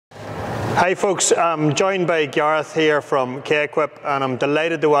Hi folks, I'm joined by Gareth here from K-Quip, and I'm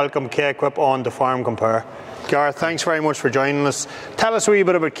delighted to welcome K-Quip on the Farm Compare. Gareth, thanks very much for joining us. Tell us a wee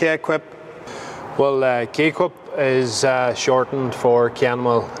bit about K-Quip. Well, K-Quip is shortened for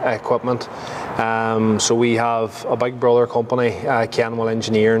K-Animal Equipment. So we have a big brother company, K-Animal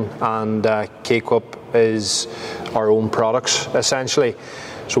Engineering, and K-Quip is our own products essentially.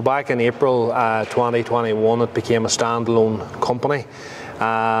 So back in April 2021 it became a standalone company.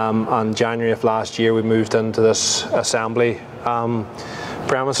 And January of last year we moved into this assembly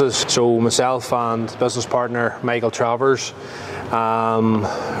premises. So myself and business partner Michael Travers run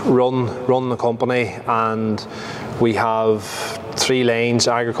the company, and we have 3 lanes: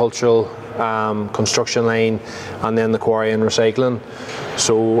 agricultural, construction lane, and then the quarry and recycling.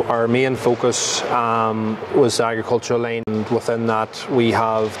 So our main focus was the agricultural lane, and within that we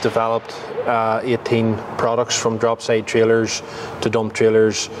have developed 18 products, from drop side trailers to dump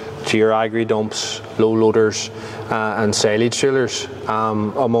trailers to your agri dumps, low loaders and silage trailers,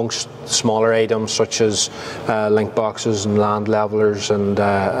 amongst smaller items such as link boxes and land levelers and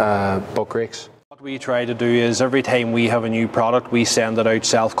buck rakes. What we try to do is every time we have a new product we send it out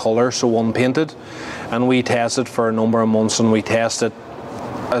self-colour, so unpainted, and we test it for a number of months, and we test it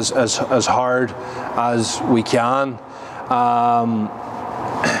as hard as we can,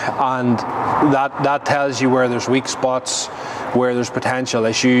 and that tells you where there's weak spots, where there's potential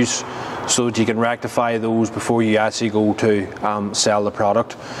issues, so that you can rectify those before you actually go to sell the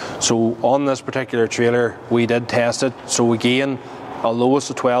product. So on this particular trailer we did test it. So again, although it's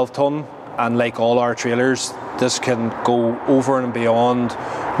a 12 tonne, and like all our trailers, this can go over and beyond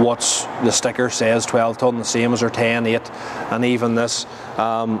what the sticker says 12 tonne, the same as our 10, 8, and even this.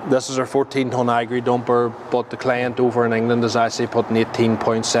 This is our 14 tonne agri dumper, but the client over in England is actually putting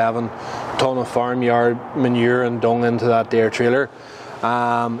 18.7 tonne of farmyard manure and dung into that there trailer.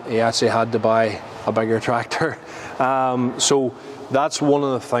 He actually had to buy a bigger tractor. So that's one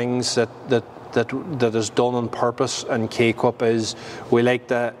of the things that is done on purpose in K-Quip, is we like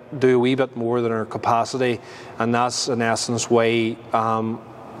to do a wee bit more than our capacity, and that's in essence why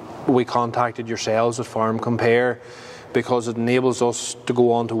we contacted yourselves at Farm Compare, because it enables us to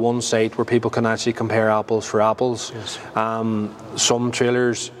go onto one site where people can actually compare apples for apples. Yes. Some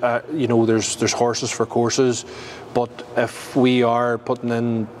trailers, there's horses for courses, but if we are putting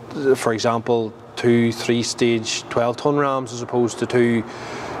in, for example, 2 3-stage 12 tonne rams as opposed to 2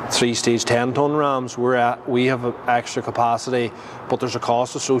 3-stage 10 tonne rams, we have extra capacity, but there's a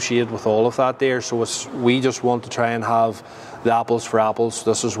cost associated with all of that there. So we just want to try and have the apples for apples.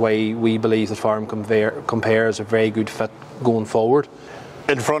 This is why we believe that Farm Compare is a very good fit going forward.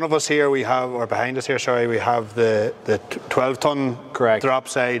 In front of us here we have, or behind us here, sorry, we have the 12 tonne drop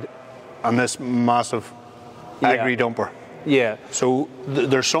side and this massive agri dumper. Yeah. So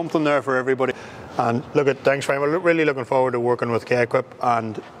there's something there for everybody. And thanks very much. Really looking forward to working with K-Quip.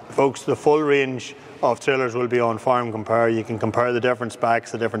 And folks, the full range of trailers will be on Farm Compare. You can compare the different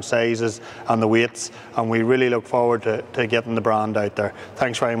specs, the different sizes and the weights, and we really look forward to getting the brand out there.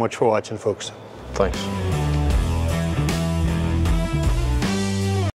 Thanks very much for watching, folks. Thanks.